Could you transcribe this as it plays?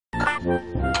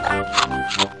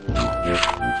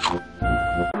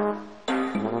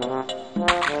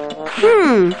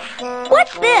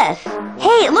What's this?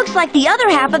 Hey, it looks like the other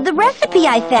half of the recipe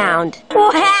I found.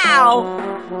 Wow!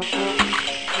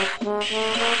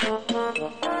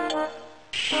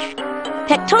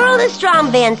 Pectoral the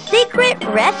Strong Van's secret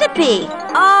recipe.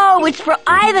 Oh, it's for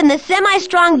Ivan the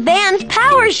Semi-Strong Van's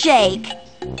Power Shake.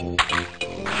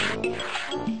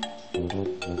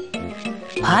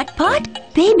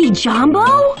 Putt-Putt? Baby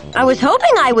Jambo? I was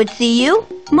hoping I would see you.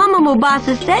 Mama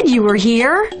Mubasa said you were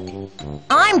here.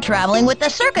 I'm traveling with the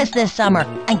circus this summer.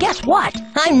 And guess what?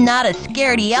 I'm not a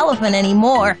scaredy elephant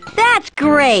anymore. That's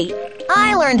great.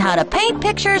 I learned how to paint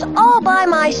pictures all by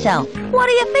myself. What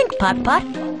do you think,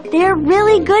 Putt-Putt? They're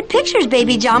really good pictures,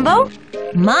 Baby Jambo.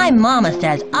 My mama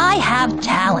says I have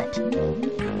talent.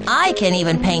 I can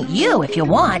even paint you if you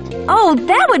want. Oh,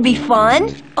 that would be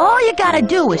fun. All you gotta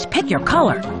do is pick your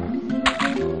color.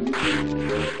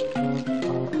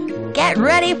 Get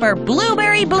ready for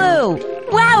Blueberry Blue.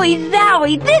 Wowie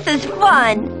zowie, this is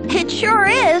fun. It sure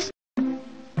is.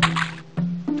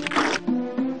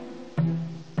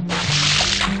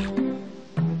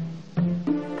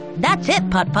 That's it,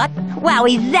 Putt-Putt.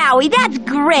 Wowie zowie, that's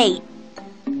great.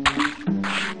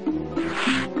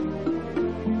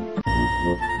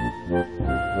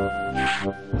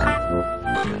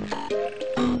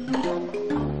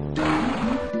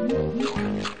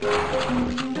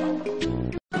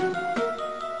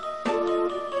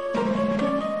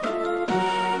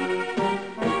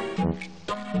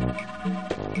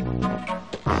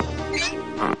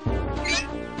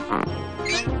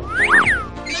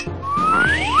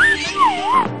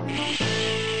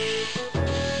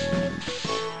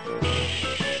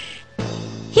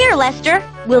 Here, Lester,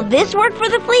 will this work for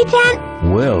the flea tent?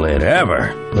 Will it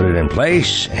ever? Put it in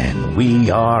place, and we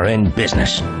are in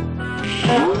business.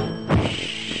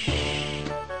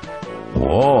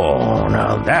 Whoa,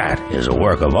 now that is a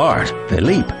work of art.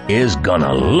 Philippe is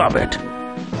gonna love it.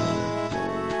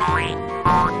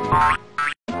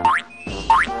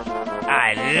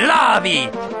 I love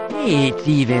it! It's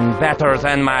even better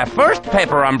than my first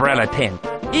paper umbrella tent.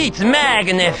 It's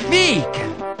magnifique!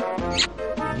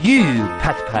 You,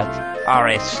 Putt-Putt, are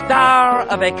a star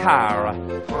of a car.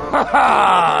 Ha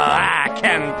ha! I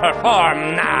can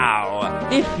perform now.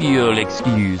 If you'll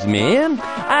excuse me,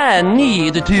 I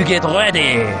need to get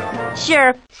ready.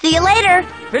 Sure. See you later.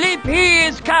 Philippe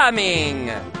is coming.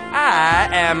 I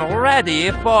am ready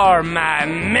for my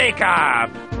makeup.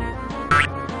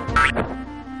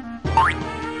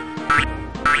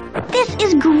 This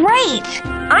is great.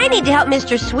 I need to help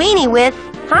Mr. Sweeney with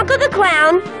Honko the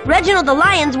Clown, Reginald the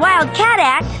Lion's Wild Cat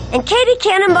Act, and Katie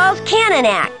Cannonball's Cannon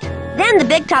Act. Then the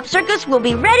Big Top Circus will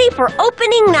be ready for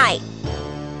opening night.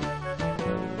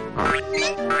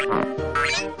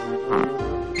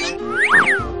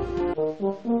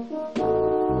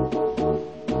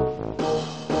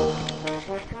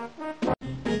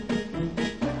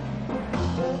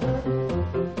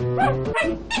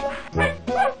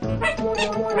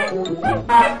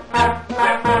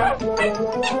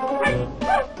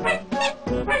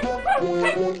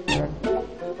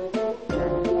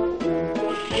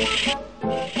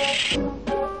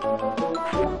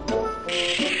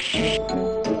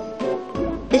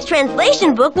 This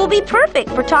translation book will be perfect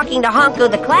for talking to Honko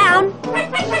the Clown.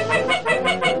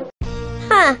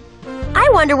 Huh. I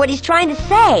wonder what he's trying to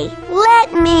say.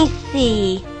 Let me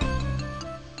see.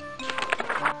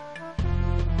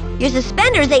 Your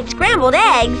suspenders ate scrambled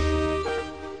eggs.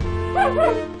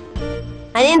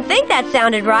 I didn't think that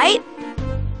sounded right.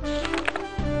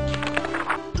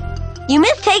 You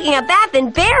missed taking a bath in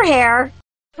bear hair.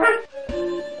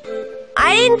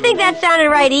 I didn't think that sounded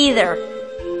right either.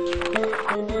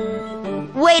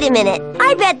 Wait a minute.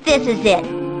 I bet this is it.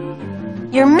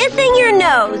 You're missing your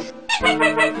nose.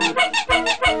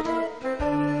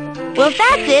 Well, if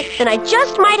that's it, then I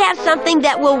just might have something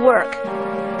that will work.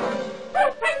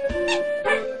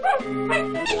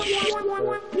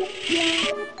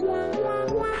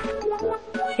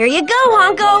 Here you go,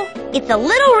 Honko. It's a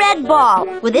little red ball.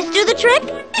 Will this do the trick?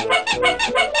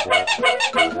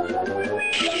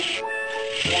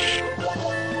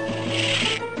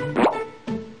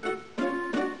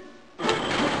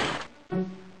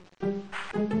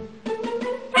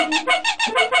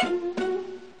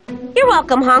 You're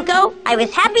welcome, Honko. I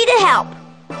was happy to help.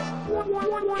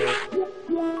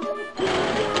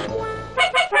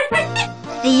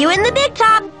 See you in the Big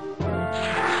Top.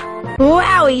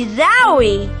 Wowie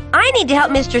zowie! I need to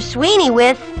help Mr. Sweeney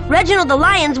with Reginald the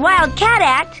Lion's Wild Cat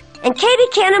Act and Katie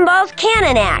Cannonball's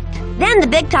Cannon Act. Then the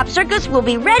Big Top Circus will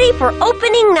be ready for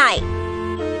opening night.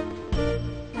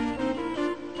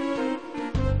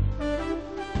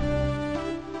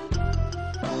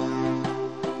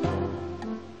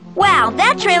 Wow,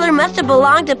 that trailer must have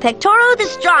belonged to Pectoro the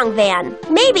Strong Van.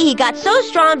 Maybe he got so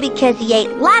strong because he ate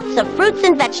lots of fruits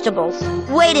and vegetables.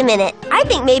 Wait a minute. I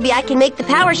think maybe I can make the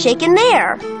power shake in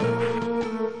there.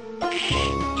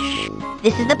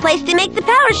 This is the place to make the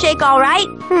power shake, all right.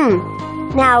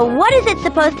 Now, what is it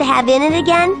supposed to have in it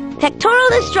again? Pectoro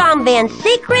the Strong Van's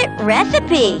secret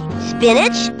recipe.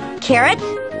 Spinach, carrots,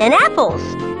 and apples.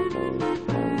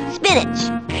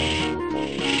 Spinach.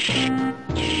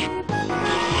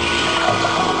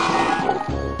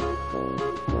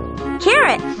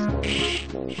 Carrots.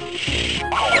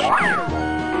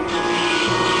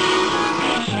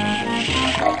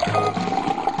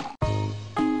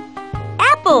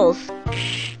 Apples.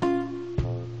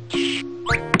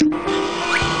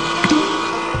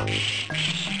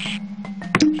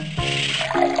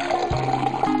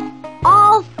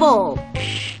 All full.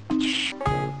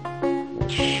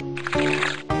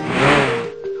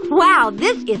 Wow,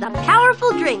 this is a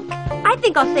powerful drink. I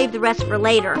think I'll save the rest for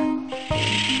later.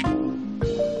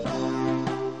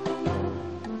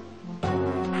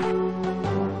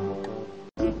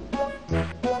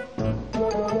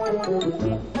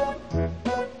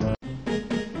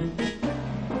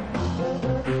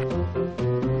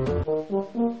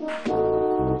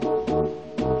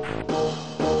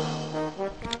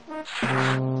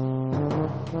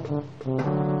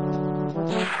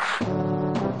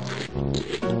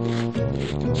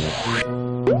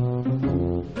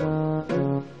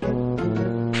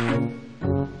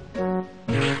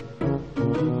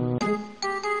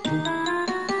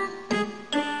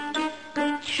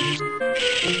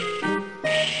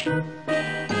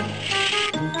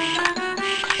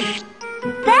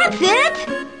 That's it?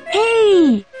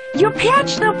 Hey, you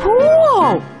patched the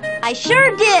pool! I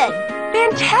sure did.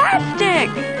 Fantastic!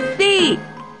 See,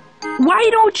 why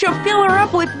don't you fill her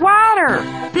up with water?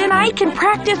 Then I can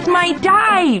practice my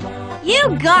dive.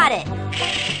 You got it.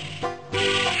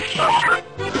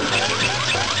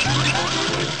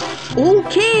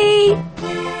 Okay.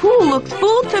 Pool looks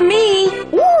full to me.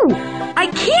 Ooh, I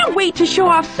can't wait to show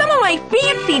off some of my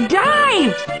fancy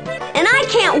dives. And I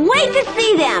can't wait to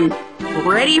see them.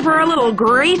 Ready for a little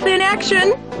grace in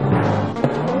action?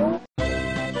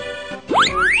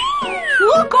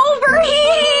 Look over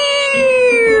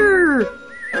here!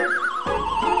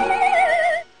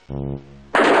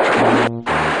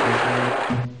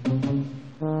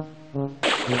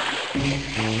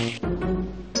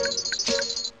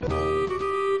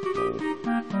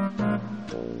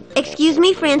 Excuse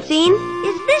me, Francine.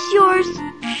 Is this yours?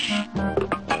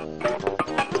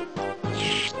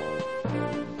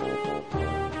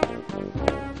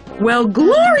 Well,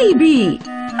 glory be!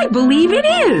 I believe it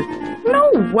is.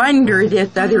 No wonder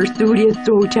this other suit is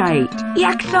so tight.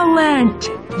 Excellent!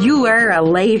 You are a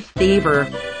lifesaver.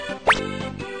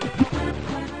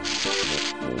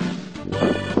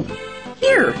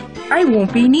 Here, I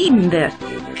won't be needing this.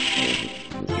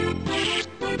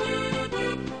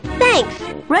 Thanks.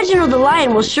 Reginald the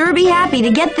Lion will sure be happy to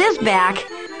get this back.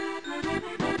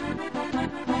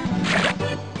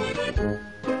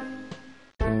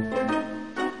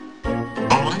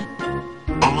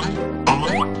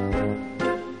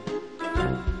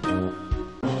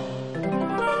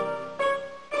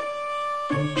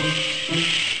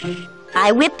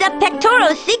 I whipped up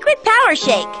Pectoro's secret power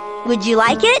shake. Would you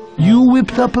like it? You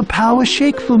whipped up a power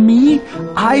shake for me?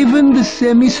 Ivan the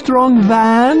semi-strong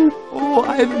van? Oh,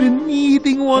 I've been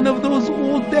needing one of those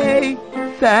all day.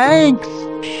 Thanks.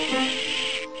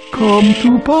 Come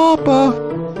to Papa.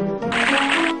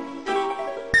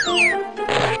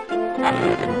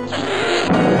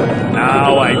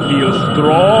 Now I feel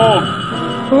strong.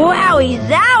 Wowie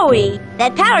zowie!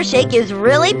 That power shake is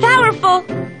really powerful.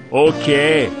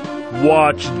 Okay,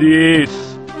 watch this.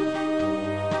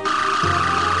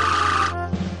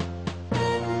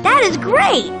 That is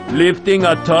great. Lifting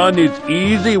a ton is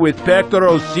easy with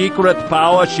Pectoro's secret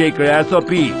power shake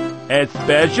recipe,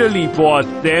 especially for a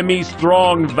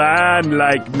semi-strong van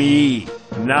like me.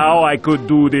 Now I could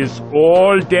do this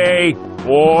all day,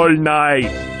 all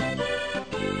night.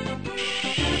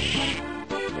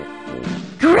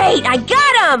 Great, I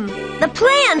got 'em! The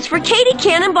plans for Katie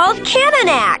Cannonball's Cannon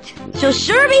Act. She'll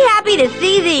sure be happy to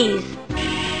see these.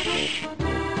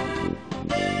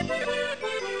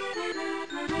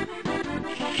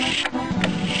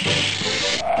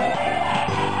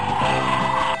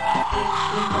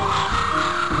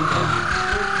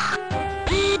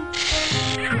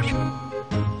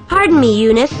 Pardon me,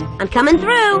 Eunice. I'm coming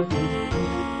through.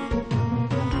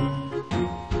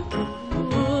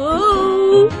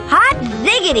 Ooh, hot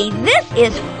ziggity! This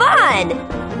is fun!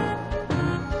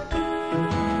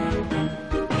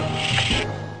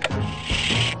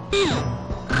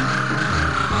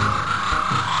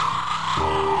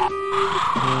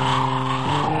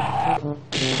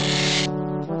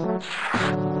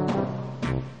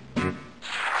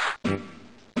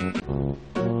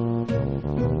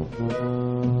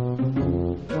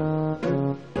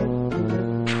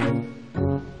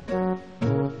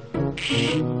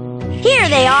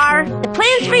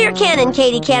 plans for your cannon,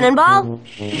 Katie Cannonball?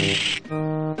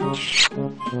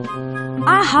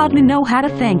 I hardly know how to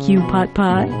thank you,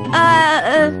 Putt-Putt.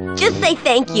 Just say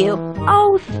thank you.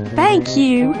 Oh, thank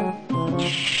you.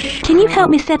 Can you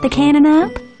help me set the cannon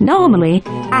up? Normally,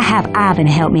 I have Ivan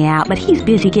help me out, but he's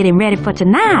busy getting ready for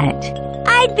tonight.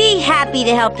 I'd be happy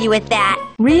to help you with that.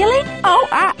 Really? Oh,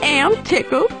 I am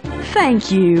tickled.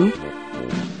 Thank you.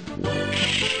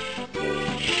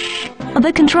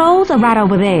 The controls are right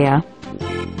over there.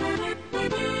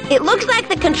 It looks like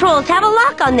the controls have a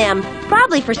lock on them,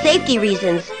 probably for safety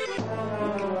reasons.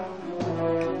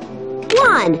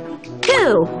 1,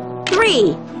 2,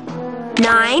 3,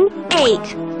 9,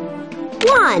 8.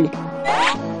 1.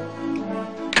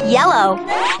 Yellow.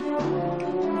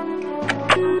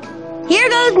 Here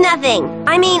goes nothing.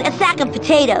 I mean, a sack of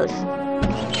potatoes.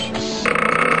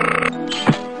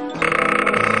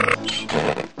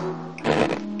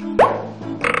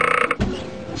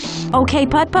 Okay,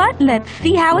 Putt-Putt, let's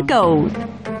see how it goes.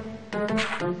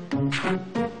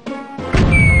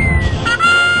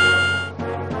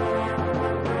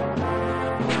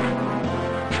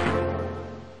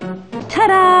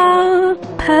 Ta-da!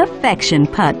 Perfection,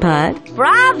 Putt-Putt.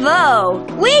 Bravo!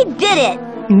 We did it!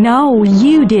 No,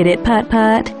 you did it,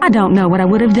 Putt-Putt. I don't know what I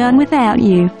would have done without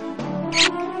you.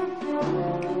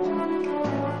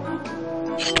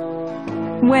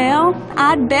 Well,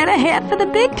 I'd better head for the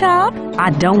big top. I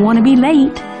don't want to be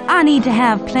late. I need to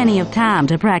have plenty of time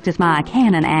to practice my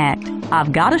cannon act.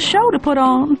 I've got a show to put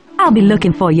on. I'll be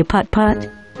looking for you, Putt-Putt.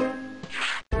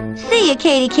 See ya,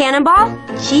 Katie Cannonball.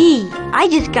 Gee, I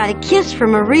just got a kiss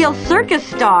from a real circus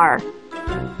star.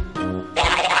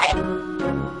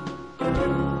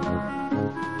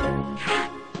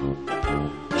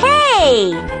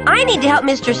 Hey, I need to help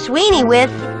Mr. Sweeney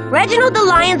with Reginald the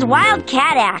Lion's Wild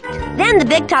Cat Act. Then the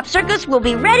Big Top Circus will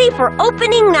be ready for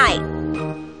opening night.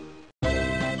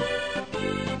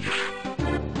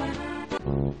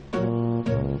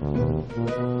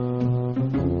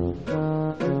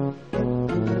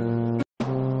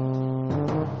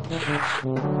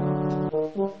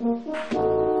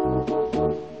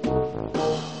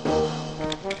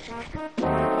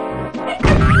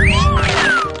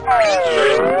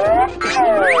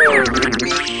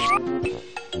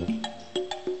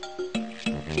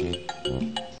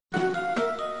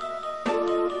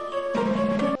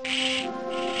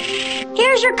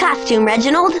 Here's your costume,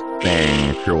 Reginald.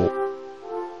 Thank you.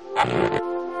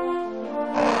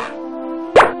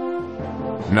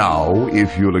 Now,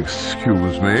 if you'll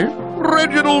excuse me,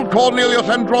 Reginald Cornelius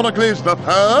Andronicles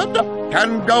III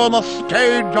can go on the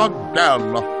stage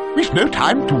again. We've no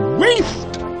time to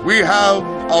waste. We have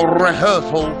a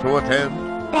rehearsal to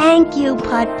attend. Thank you,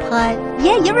 Putt-Putt.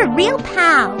 Yeah, you're a real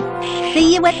pal.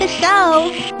 See you at the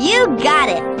show. You got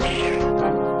it.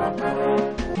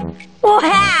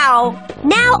 Wow!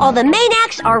 Now all the main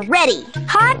acts are ready.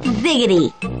 Hot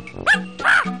ziggity.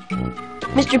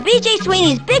 Mr. B.J.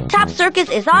 Sweeney's Big Top Circus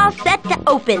is all set to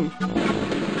open.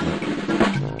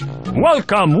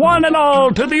 Welcome, one and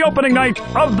all, to the opening night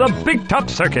of the Big Top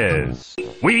Circus.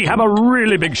 We have a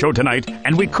really big show tonight,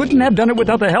 and we couldn't have done it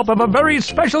without the help of a very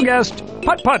special guest,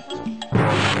 Putt-Putt.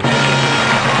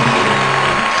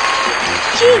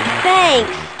 Gee,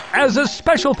 thanks. As a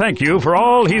special thank you for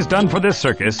all he's done for this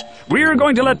circus, we're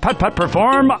going to let Putt-Putt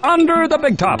perform under the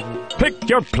big top. Pick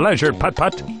your pleasure,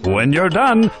 Putt-Putt. When you're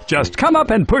done, just come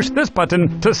up and push this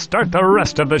button to start the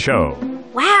rest of the show.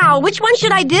 Wow, which one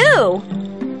should I do?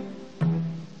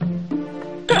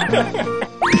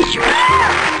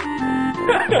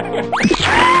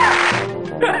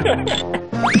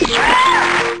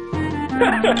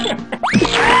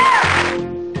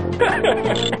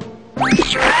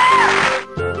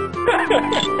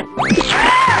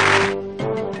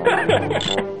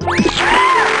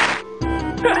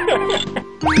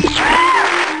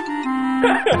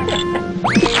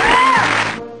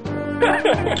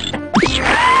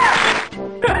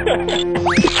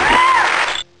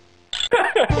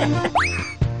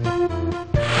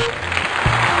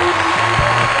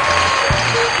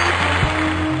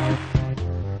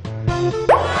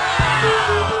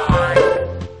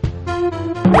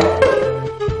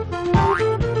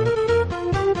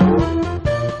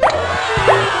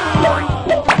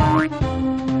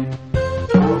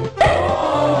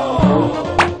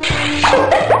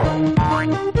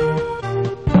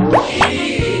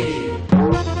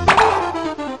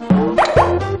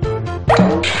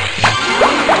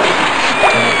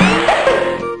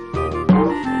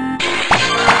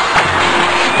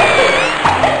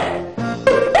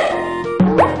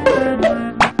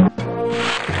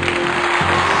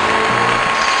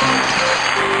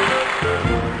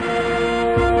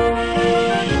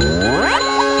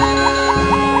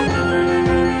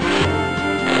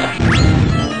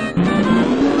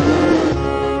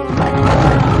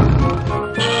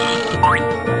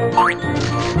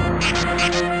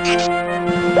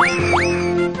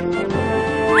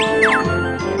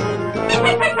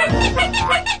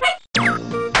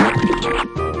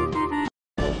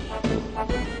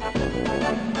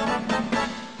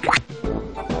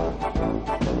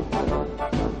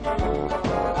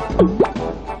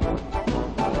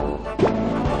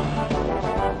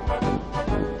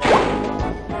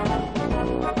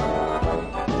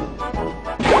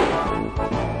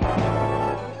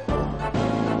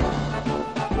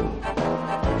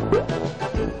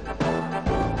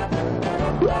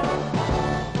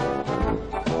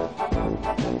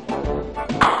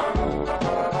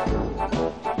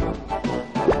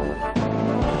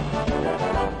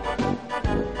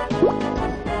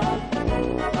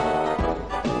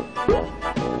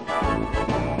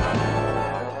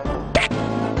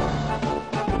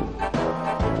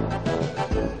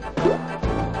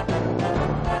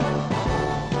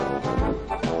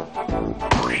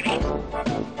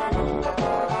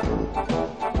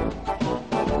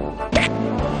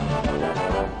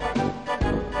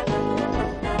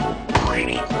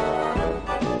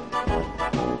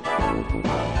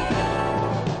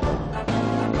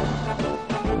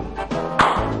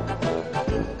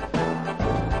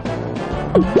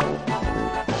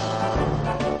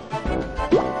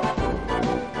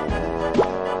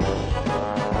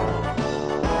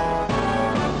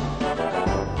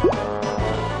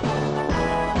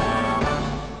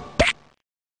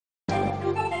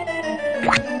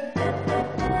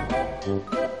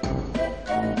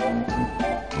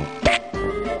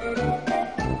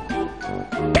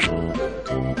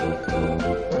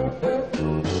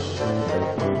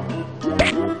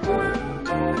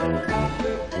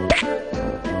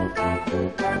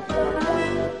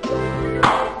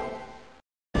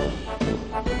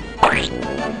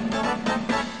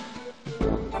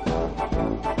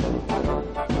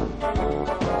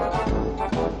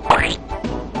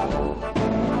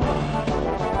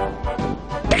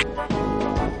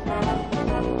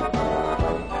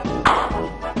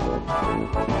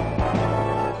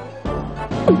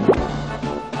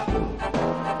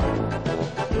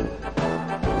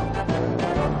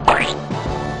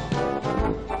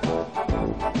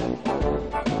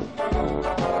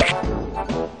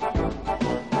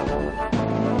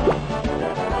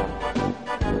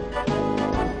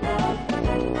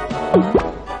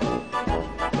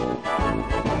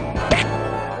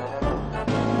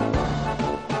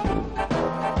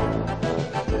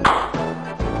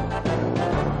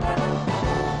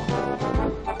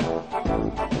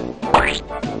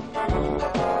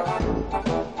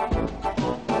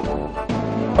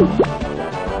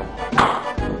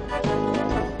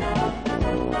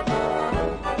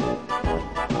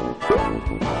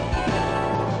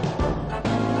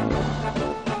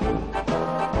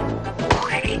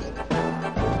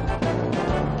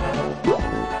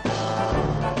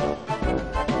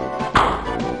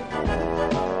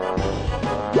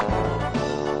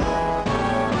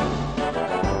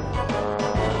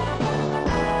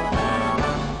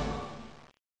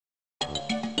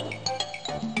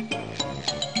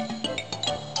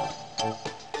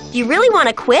 Do you really want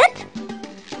to quit?